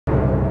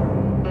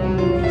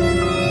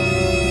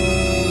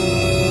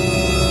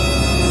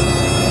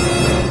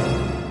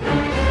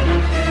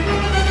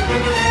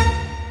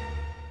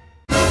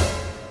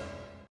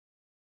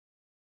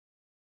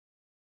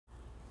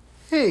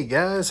Hey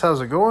guys,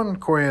 how's it going?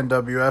 Corey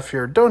NWF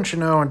here, don't you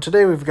know? And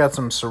today we've got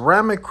some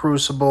Ceramic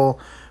Crucible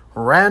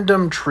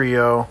Random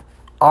Trio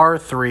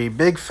R3.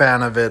 Big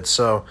fan of it,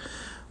 so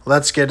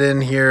let's get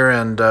in here.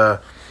 And yeah,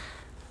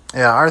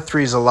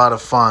 R3 is a lot of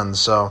fun.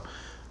 So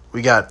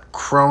we got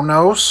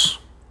Kronos.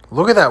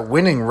 Look at that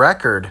winning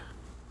record.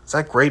 Is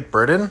that Great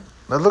Britain?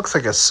 That looks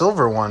like a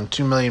silver one.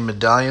 2 million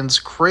medallions.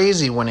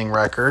 Crazy winning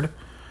record.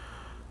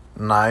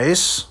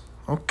 Nice.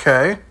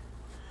 Okay.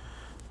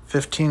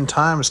 15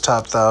 times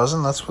top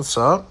 1,000. That's what's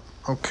up.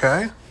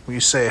 Okay. We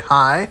say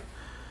hi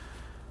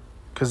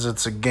because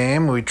it's a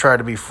game. We try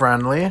to be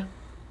friendly.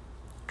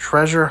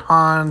 Treasure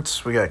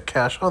hunt. We got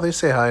cash. Oh, they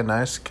say hi.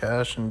 Nice.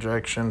 Cash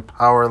injection.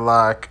 Power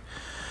lock.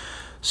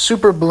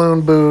 Super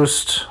balloon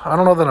boost. I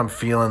don't know that I'm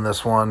feeling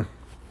this one.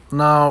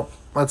 No.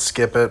 Let's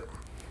skip it.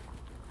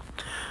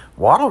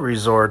 Waddle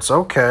resorts.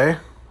 Okay.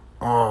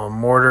 Oh,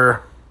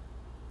 mortar.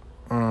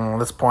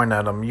 Let's point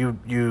at them.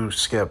 You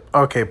skip.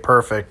 Okay,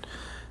 perfect.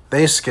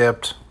 They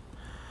skipped.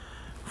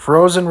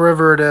 Frozen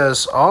River it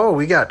is. Oh,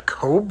 we got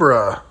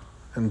Cobra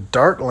and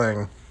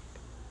Dartling.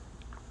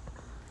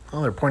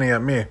 Oh, they're pointing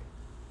at me.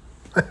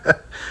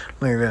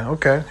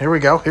 Okay, here we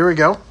go. Here we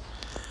go.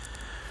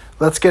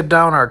 Let's get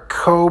down our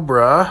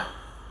Cobra.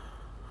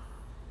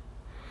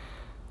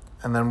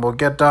 And then we'll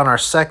get down our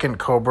second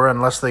Cobra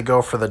unless they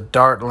go for the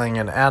Dartling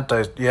and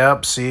anti...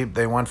 Yep, see,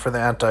 they went for the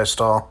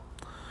anti-stall.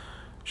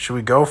 Should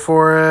we go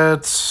for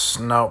it?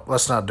 No,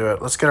 let's not do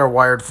it. Let's get our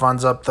wired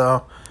funds up,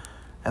 though.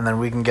 And then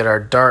we can get our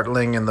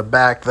Dartling in the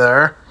back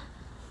there.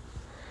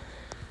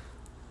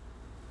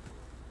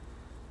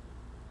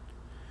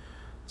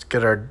 Let's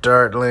get our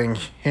Dartling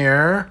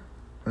here.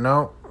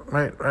 No,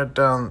 right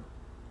down.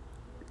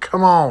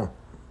 Come on.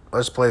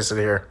 Let's place it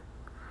here.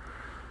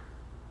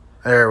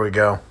 There we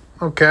go.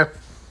 Okay.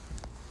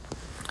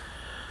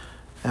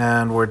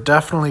 And we're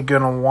definitely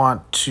going to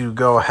want to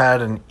go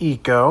ahead and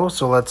eco.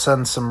 So let's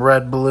send some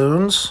red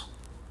balloons.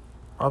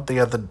 Up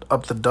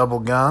the double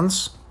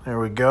guns. There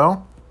we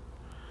go.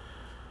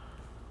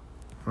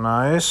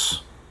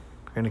 Nice.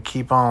 Going to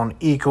keep on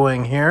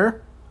ecoing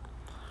here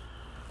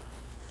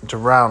into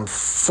round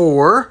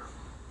 4.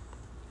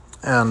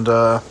 And,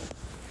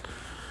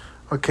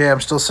 okay,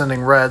 I'm still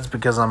sending reds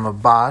because I'm a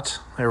bot.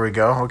 There we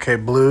go. Okay,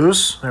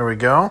 blues. There we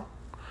go.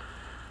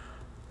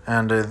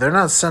 And they're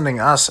not sending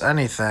us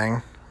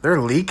anything.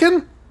 They're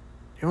leaking?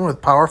 Even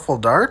with powerful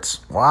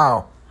darts?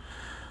 Wow.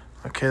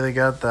 Okay, they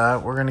got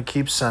that. We're going to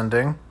keep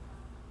sending.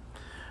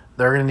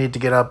 They're going to need to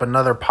get up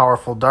another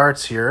powerful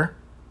darts here.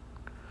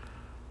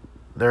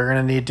 They're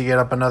going to need to get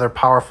up another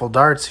powerful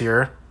darts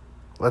here.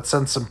 Let's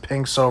send some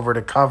pinks over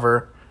to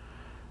cover.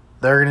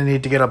 They're going to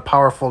need to get up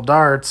powerful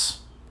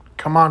darts.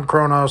 Come on,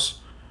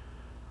 Kronos.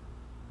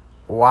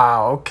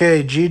 Wow.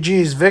 Okay,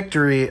 GG's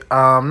victory.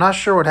 I'm not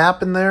sure what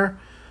happened there.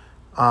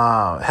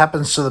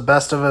 Happens to the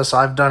best of us.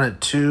 I've done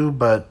it too,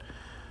 but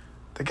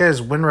the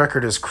guy's win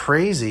record is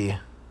crazy.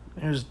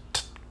 He was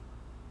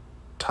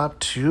top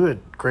 2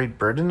 at Great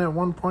Britain at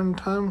one point in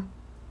time.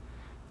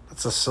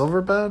 That's a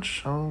silver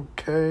badge?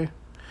 Okay.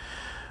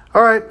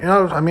 All right,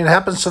 I mean, it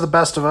happens to the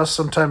best of us.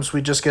 Sometimes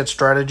we just get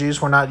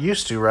strategies we're not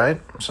used to, right?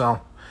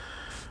 So,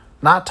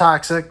 not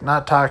toxic,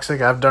 not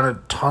toxic. I've done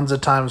it tons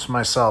of times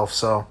myself,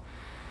 so,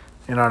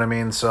 you know what I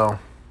mean? So,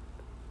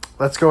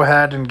 let's go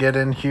ahead and get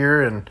in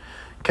here and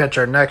catch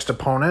our next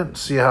opponent,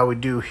 see how we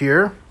do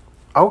here.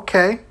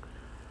 Okay.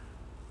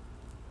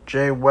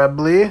 Jay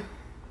Webley,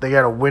 they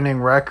got a winning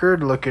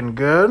record, looking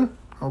good.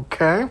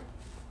 Okay.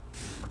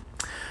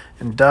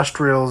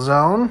 Industrial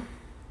Zone.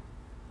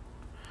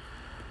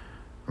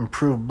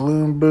 Improved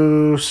Bloom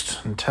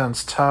Boost,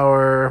 Intense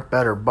Tower,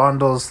 better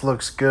bundles,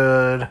 looks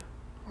good.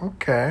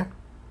 Okay.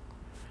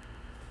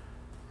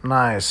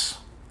 Nice.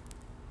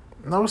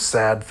 No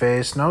sad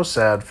face, no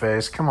sad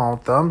face. Come on,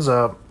 thumbs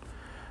up.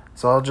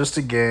 It's all just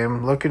a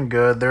game. Looking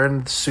good. They're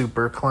in the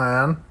Super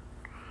Clan.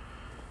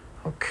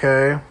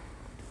 Okay.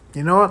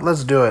 You know what?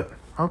 Let's do it.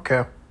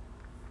 Okay.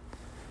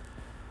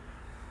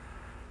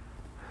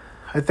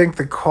 I think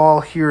the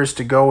call here is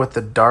to go with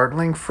the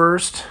Dartling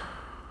first.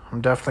 I'm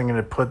definitely going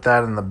to put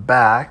that in the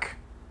back,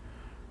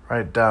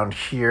 right down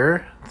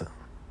here.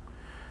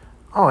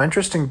 Oh,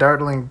 interesting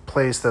Dartling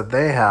place that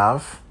they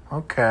have.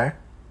 Okay.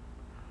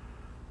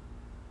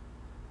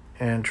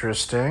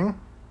 Interesting.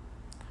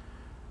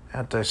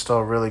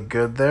 Anti-stall really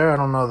good there. I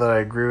don't know that I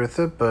agree with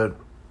it, but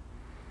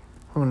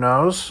who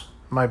knows?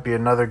 Might be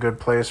another good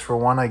place for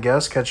one, I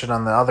guess. Catch it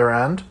on the other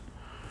end.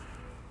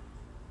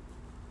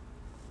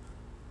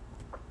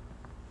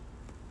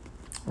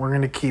 We're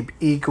going to keep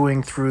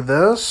ecoing through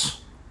this.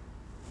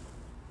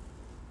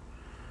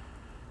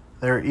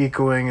 They're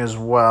ecoing as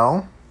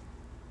well.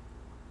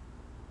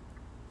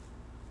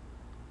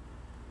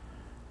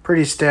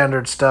 Pretty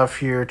standard stuff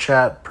here,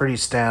 chat. Pretty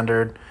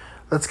standard.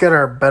 Let's get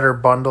our better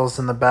bundles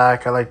in the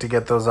back. I like to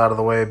get those out of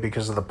the way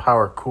because of the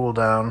power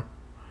cooldown.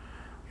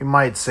 We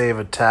might save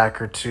a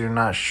tack or two.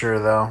 Not sure,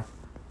 though.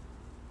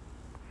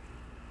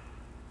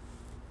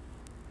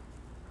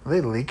 Are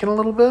they leaking a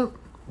little bit?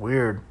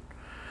 Weird.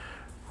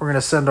 We're going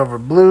to send over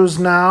blues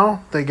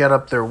now. They get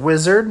up their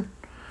wizard.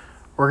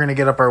 We're going to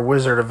get up our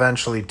wizard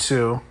eventually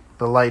too.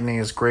 The lightning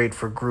is great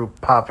for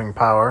group popping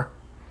power,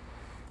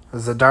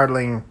 as the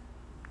dartling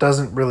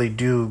doesn't really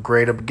do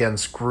great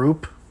against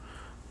group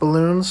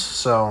balloons,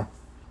 so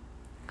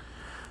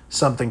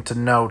something to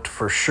note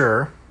for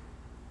sure.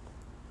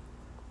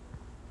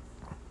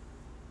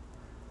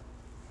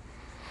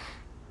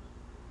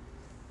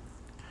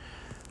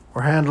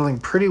 We're handling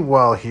pretty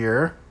well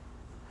here.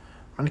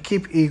 I'm going to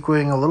keep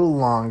ecoing a little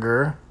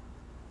longer.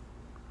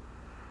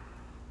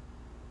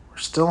 We're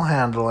still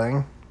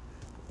handling.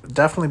 It'd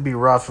definitely be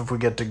rough if we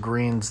get to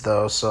greens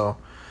though, so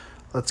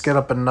let's get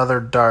up another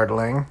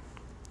dartling.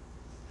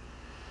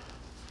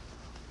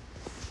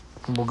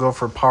 We'll go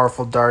for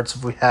powerful darts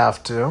if we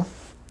have to.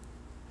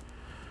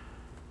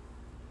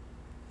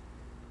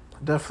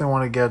 I definitely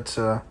want to get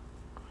to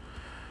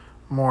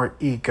more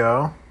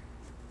eco.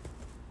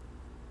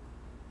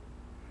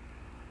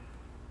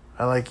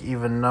 I like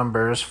even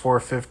numbers.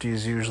 450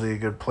 is usually a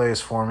good place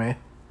for me.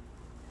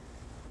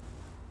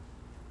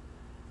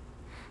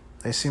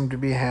 They seem to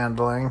be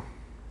handling.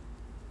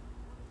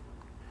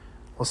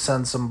 We'll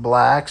send some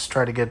blacks,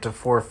 try to get to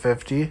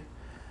 450.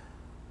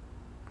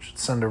 Should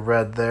send a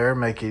red there,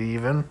 make it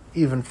even.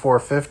 Even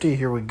 450,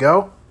 here we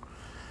go.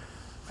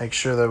 Make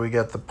sure that we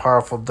get the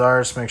powerful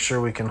darts, make sure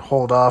we can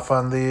hold off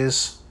on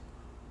these.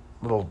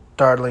 Little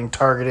dartling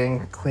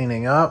targeting,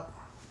 cleaning up.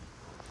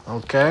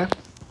 Okay.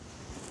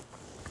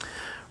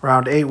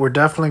 Round 8, we're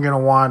definitely going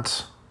to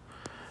want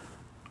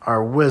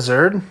our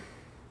wizard.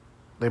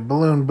 They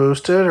balloon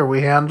boosted. Are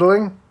we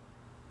handling?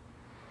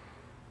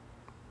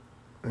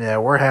 Yeah,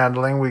 we're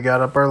handling. We got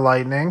up our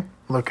lightning.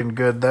 Looking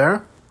good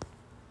there.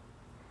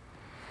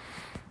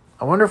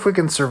 I wonder if we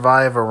can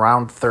survive a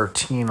round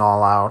 13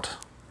 all out.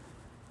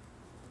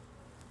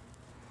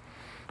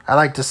 I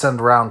like to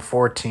send round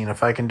 14.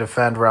 If I can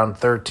defend round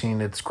 13,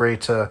 it's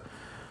great to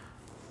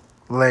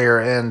layer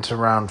into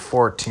round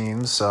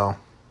 14, so...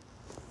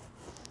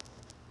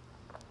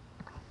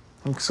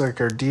 Looks like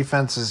our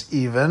defense is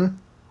even.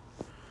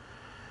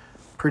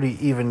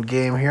 Pretty even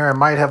game here. I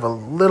might have a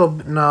little...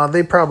 No,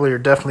 they probably are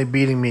definitely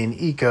beating me in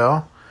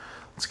eco.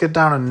 Let's get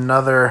down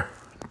another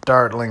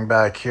dartling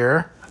back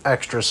here.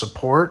 Extra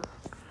support.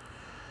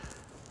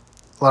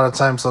 A lot of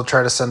times they'll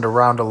try to send a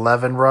round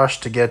 11 rush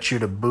to get you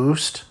to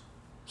boost.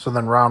 So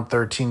then round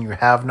 13 you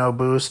have no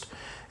boost.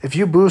 If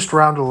you boost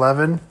round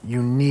 11,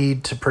 you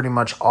need to pretty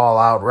much all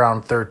out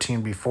round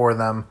 13 before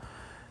them.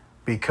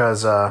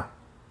 Because...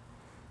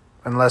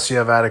 unless you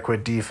have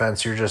adequate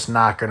defense, you're just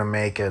not going to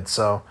make it.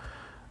 So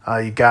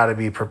you got to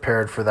be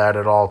prepared for that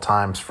at all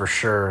times for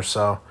sure.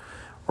 So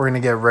we're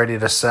going to get ready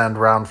to send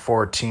round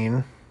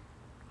 14.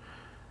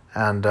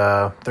 And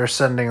they're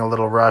sending a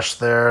little rush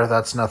there.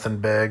 That's nothing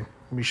big.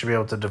 We should be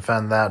able to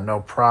defend that,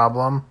 no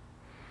problem.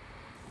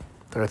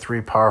 There are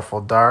 3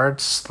 powerful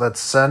darts. Let's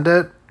send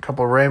it. A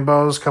couple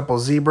rainbows, couple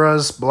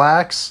zebras,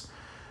 blacks.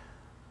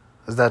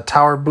 Does that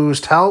tower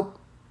boost help?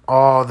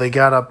 Oh, they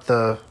got up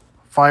the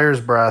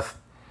fire's breath.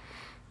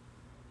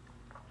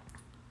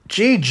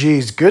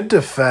 GG's, good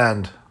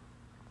defend.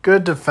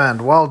 Good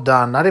defend, well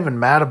done. Not even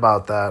mad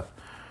about that.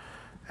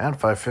 And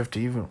 550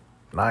 even,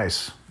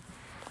 nice.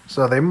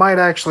 So they might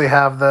actually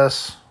have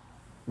this.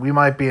 We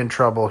might be in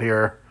trouble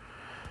here.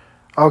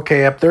 Okay,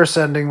 yep, they're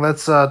sending.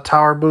 Let's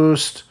tower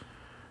boost.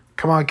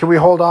 Come on, can we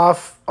hold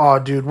off? Oh,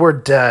 dude, we're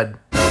dead.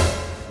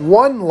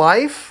 1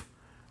 life?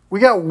 We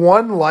got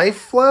 1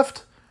 life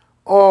left?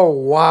 Oh,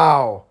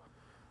 wow.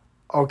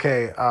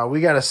 Okay, we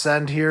got to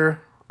send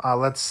here.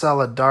 Let's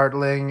sell a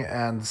dartling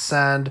and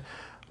send.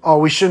 Oh,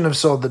 we shouldn't have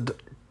sold the...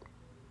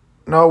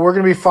 No, we're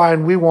going to be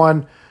fine. We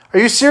won. Are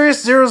you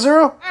serious? 0-0?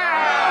 Bro.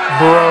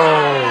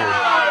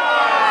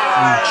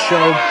 We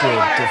choked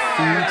it.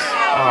 Defeat.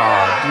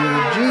 Oh,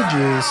 dude.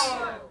 GG's.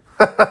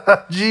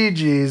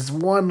 GG's.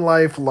 1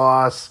 life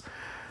loss.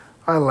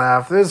 I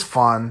laugh. This is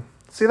fun.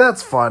 See,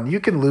 that's fun. You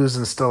can lose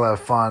and still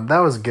have fun. That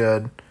was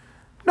good.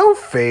 No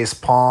face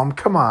palm.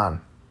 Come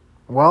on.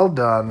 Well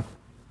done.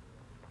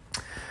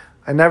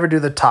 I never do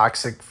the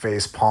toxic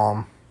face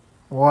palm.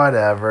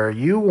 Whatever.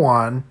 You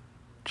won.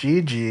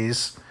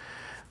 GG's.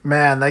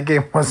 Man, that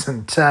game was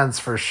intense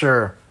for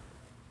sure.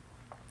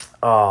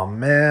 Oh,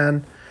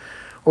 man.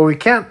 Well, we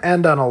can't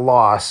end on a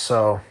loss,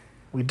 so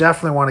we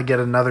definitely want to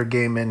get another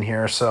game in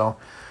here. So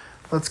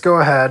let's go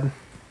ahead.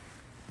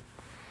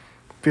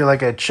 Feel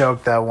like I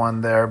choked that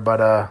one there,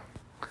 but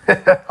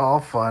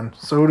all fun.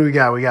 So who do we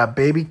got? We got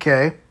Baby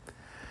K.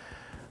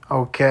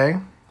 Okay.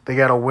 They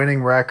got a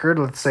winning record.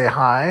 Let's say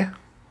hi.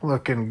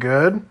 Looking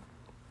good.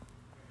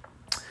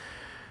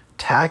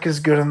 Tack is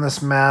good in this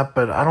map,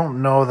 but I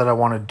don't know that I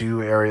want to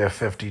do Area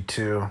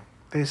 52.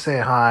 They say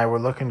hi. We're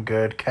looking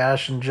good.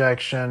 Cash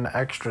injection.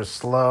 Extra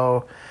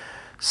slow.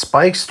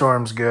 Spike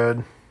Storm's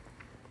good.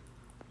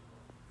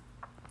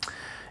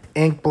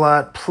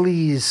 Inkblot,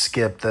 please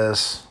skip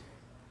this.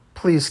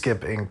 Please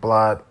skip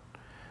Inkblot.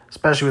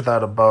 Especially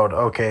without a boat.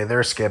 Okay,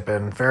 they're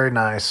skipping. Very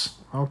nice.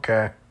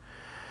 Okay.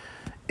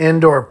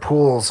 Indoor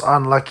pools.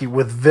 Unlucky.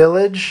 With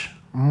Village,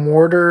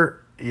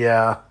 Mortar,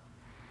 yeah.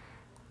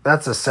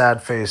 That's a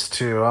sad face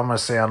too. I'm going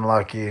to say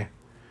unlucky.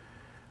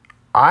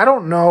 I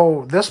don't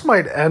know. This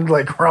might end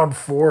like round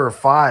 4 or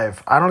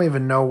 5. I don't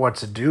even know what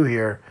to do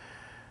here.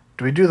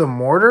 Do we do the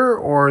mortar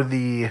or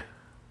the...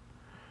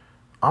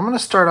 I'm going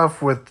to start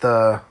off with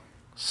the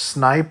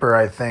sniper,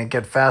 I think.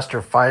 Get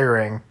faster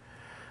firing.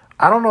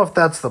 I don't know if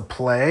that's the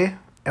play.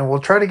 And we'll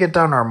try to get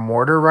down our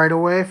mortar right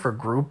away for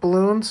group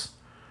balloons.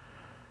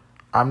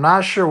 I'm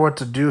not sure what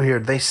to do here.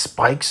 They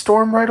spike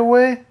storm right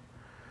away?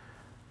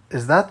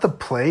 Is that the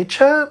play,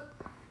 chat?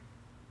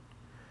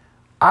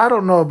 I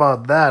don't know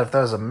about that. If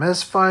that was a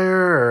misfire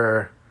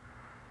or...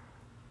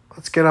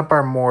 Let's get up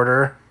our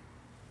mortar.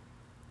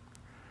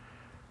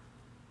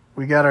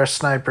 We got our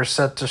sniper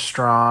set to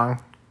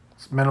strong.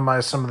 Let's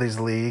minimize some of these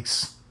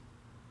leaks.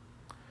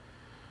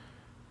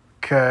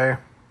 Okay.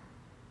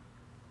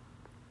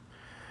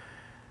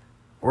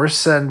 We're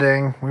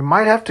sending. We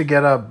might have to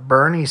get up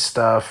Bernie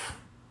stuff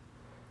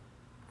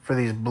for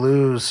these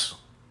blues.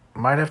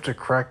 Might have to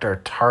correct our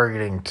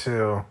targeting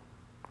too.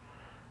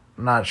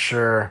 Not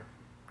sure.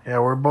 Yeah,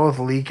 we're both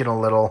leaking a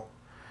little.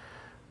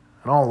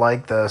 I don't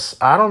like this.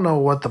 I don't know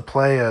what the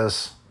play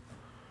is.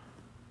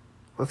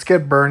 Let's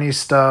get Bernie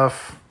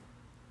stuff.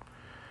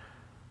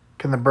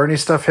 Can the Bernie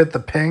stuff hit the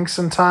pinks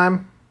in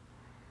time?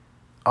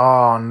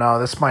 Oh, no,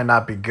 this might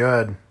not be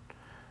good.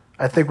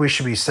 I think we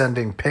should be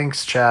sending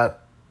pinks, chat.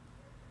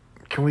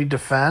 Can we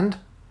defend?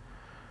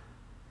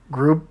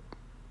 Group.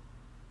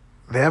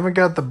 They haven't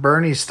got the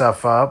Bernie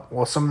stuff up.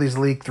 Will some of these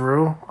leak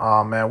through?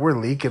 Oh, man, we're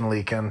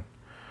leaking.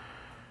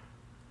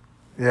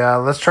 Yeah,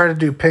 let's try to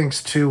do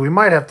pinks, too. We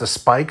might have to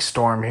spike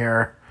storm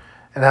here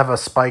and have a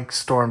spike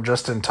storm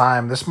just in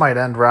time. This might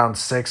end round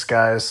 6,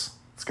 guys.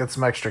 Let's get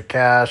some extra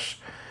cash.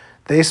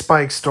 They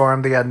spike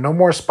storm. They got no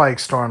more spike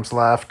storms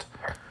left.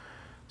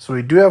 So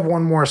we do have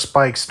one more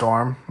spike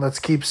storm. Let's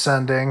keep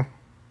sending.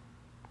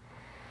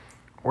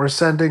 We're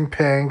sending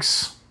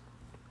pinks.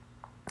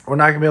 We're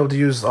not going to be able to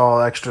use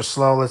all extra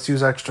slow. Let's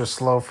use extra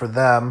slow for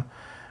them.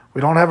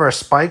 We don't have our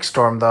spike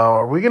storm, though.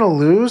 Are we going to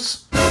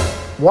lose?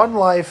 1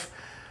 life.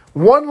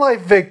 1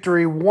 life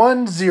victory.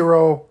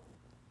 1-0.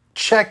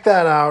 Check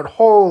that out.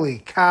 Holy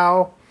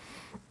cow.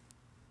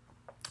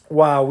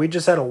 Wow, we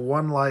just had a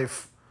 1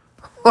 life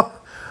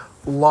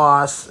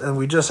loss, and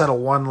we just had a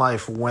 1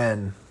 life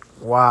win.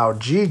 Wow,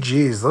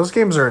 GG's. Those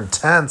games are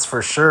intense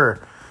for sure.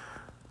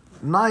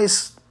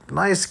 Nice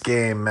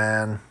game,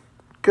 man.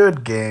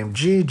 Good game.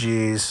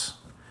 GG's.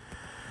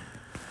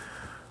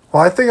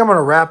 Well, I think I'm going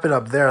to wrap it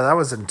up there. That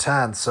was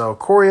intense. So,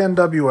 Corey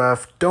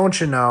NWF, don't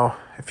you know,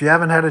 if you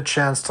haven't had a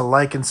chance to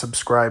like and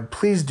subscribe,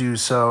 please do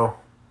so.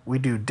 We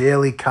do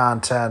daily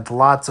content,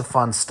 lots of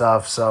fun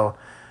stuff. So,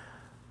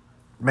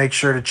 make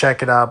sure to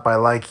check it out by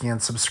liking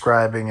and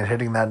subscribing and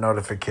hitting that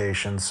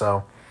notification.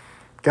 So,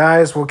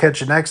 guys, we'll catch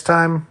you next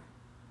time.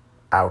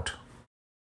 Out.